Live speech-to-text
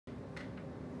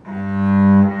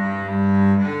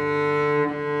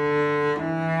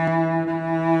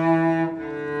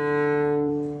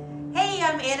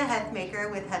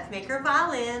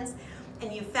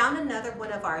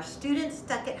of our Student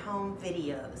Stuck at Home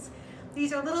videos.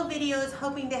 These are little videos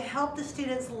hoping to help the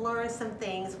students learn some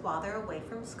things while they're away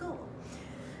from school.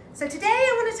 So today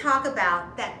I want to talk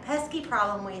about that pesky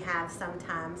problem we have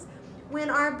sometimes when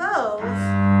our bows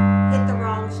hit the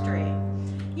wrong string.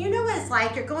 You know what it's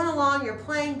like, you're going along, you're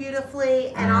playing beautifully,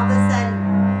 and all of a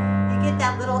sudden you get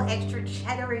that little extra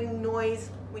chattering noise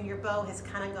when your bow has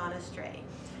kind of gone astray.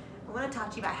 I want to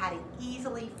talk to you about how to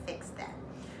easily fix that.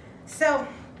 So,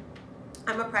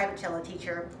 I'm a private cello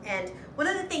teacher, and one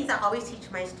of the things I always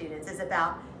teach my students is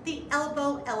about the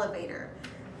elbow elevator.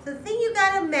 So the thing you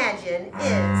gotta imagine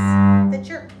is that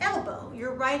your elbow,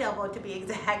 your right elbow to be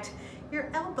exact, your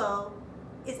elbow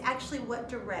is actually what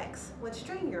directs what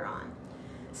string you're on.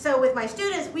 So with my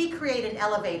students, we create an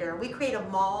elevator. We create a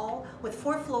mall with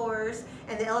 4 floors,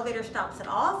 and the elevator stops at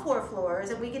all 4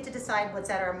 floors, and we get to decide what's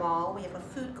at our mall. We have a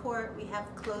food court, we have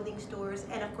clothing stores,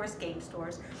 and of course game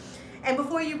stores. And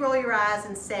before you roll your eyes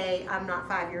and say, I'm not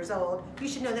 5 years old, you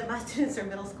should know that my students are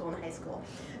middle school and high school.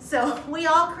 So we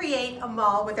all create a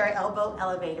mall with our elbow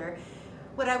elevator.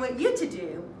 What I want you to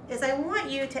do is I want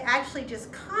you to actually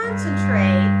just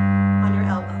concentrate on your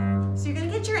elbow. So you're gonna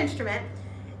get your instrument,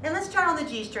 and let's start on the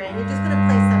G string. You're just gonna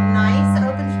play some nice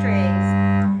open strings,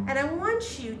 and I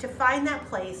want you to find that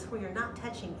place where you're not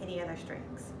touching any other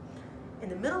strings. In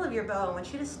the middle of your bow, I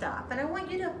want you to stop, and I want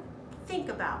you to think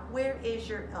about where is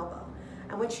your elbow.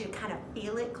 I want you to kind of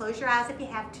feel it. Close your eyes if you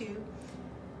have to,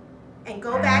 and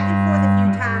go back and forth a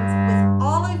few times with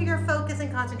all of your focus and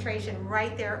concentration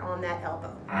right there on that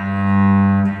elbow.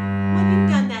 When you've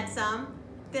done that some,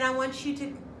 then I want you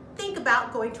to think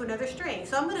about going to another string.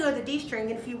 So I'm going to go to the D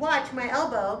string, and if you watch, my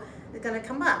elbow is going to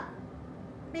come up.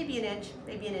 Maybe an inch,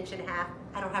 maybe an inch and a half.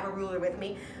 I don't have a ruler with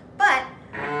me. But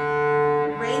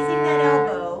raising that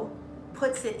elbow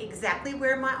puts it exactly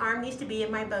where my arm needs to be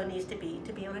and my bow needs to be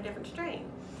on a different string.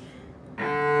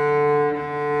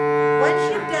 Once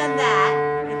you've done that,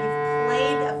 and you've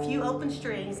played a few open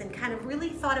strings and kind of really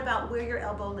thought about where your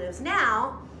elbow lives,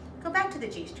 now go back to the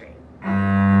G string. Play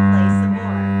some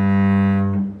more.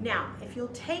 Now, if you'll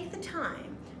take the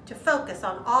time to focus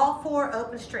on all 4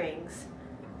 open strings,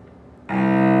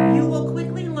 you will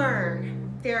quickly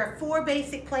learn there are 4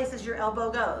 basic places your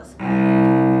elbow goes.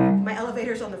 My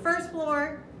elevator's on the 1st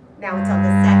floor, now it's on the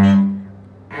 2nd,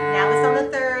 now it's on the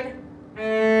 3rd,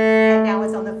 and now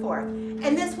it's on the 4th.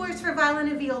 And this works for violin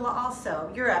and viola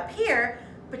also. You're up here,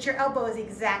 but your elbow is the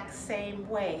exact same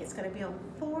way. It's going to be on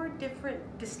 4 different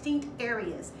distinct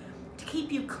areas to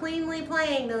keep you cleanly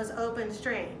playing those open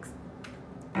strings.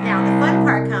 Now the fun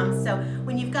part comes, so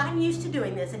when you've gotten used to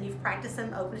doing this and you've practiced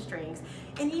some open strings,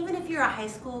 and even if you're a high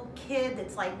school kid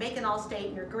that's like making all state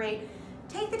and you're great,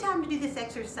 take the time to do this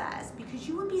exercise, because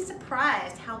you would be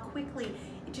surprised how quickly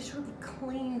it just really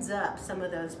cleans up some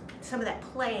of that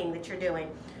playing that you're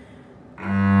doing.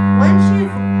 Once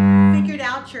you've figured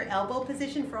out your elbow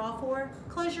position for all 4,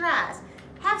 close your eyes.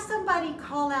 Have somebody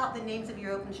call out the names of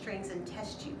your open strings and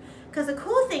test you. Because the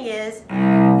cool thing is,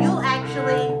 you'll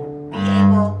actually be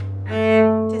able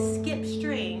to skip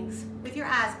strings with your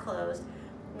eyes closed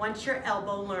once your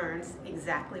elbow learns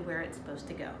exactly where it's supposed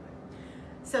to go.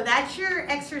 So that's your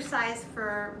exercise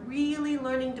for really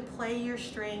learning to play your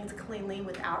strings cleanly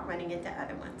without running into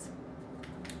other ones.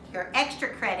 Your extra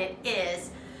credit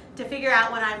is to figure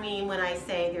out what I mean when I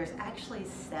say there's actually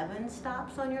 7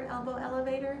 stops on your elbow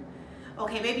elevator.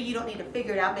 Okay, maybe you don't need to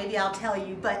figure it out, maybe I'll tell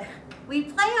you, but we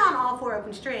play on all 4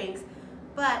 open strings,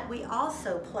 but we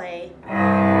also play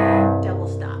double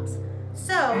stops.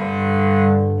 So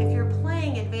if you're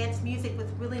playing advanced music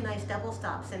with really nice double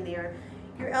stops in there,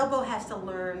 your elbow has to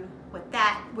learn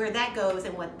where that goes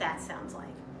and what that sounds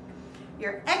like.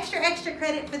 Your extra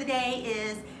credit for the day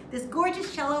is this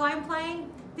gorgeous cello I'm playing.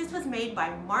 This was made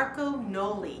by Marco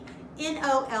Nolli,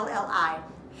 N-O-L-L-I.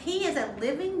 He is a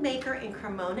living maker in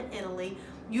Cremona, Italy.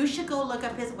 You should go look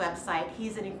up his website.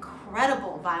 He's an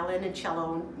incredible violin and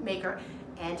cello maker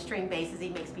and string basses. He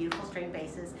makes beautiful string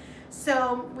basses.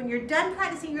 So when you're done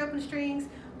practicing your open strings,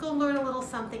 go learn a little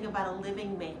something about a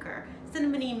living maker. Send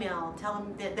him an email, tell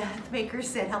him that the maker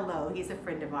said hello. He's a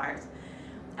friend of ours.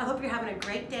 I hope you're having a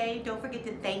great day. Don't forget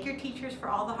to thank your teachers for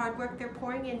all the hard work they're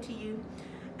pouring into you.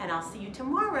 And I'll see you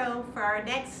tomorrow for our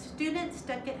next Student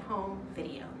Stuck at Home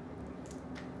video.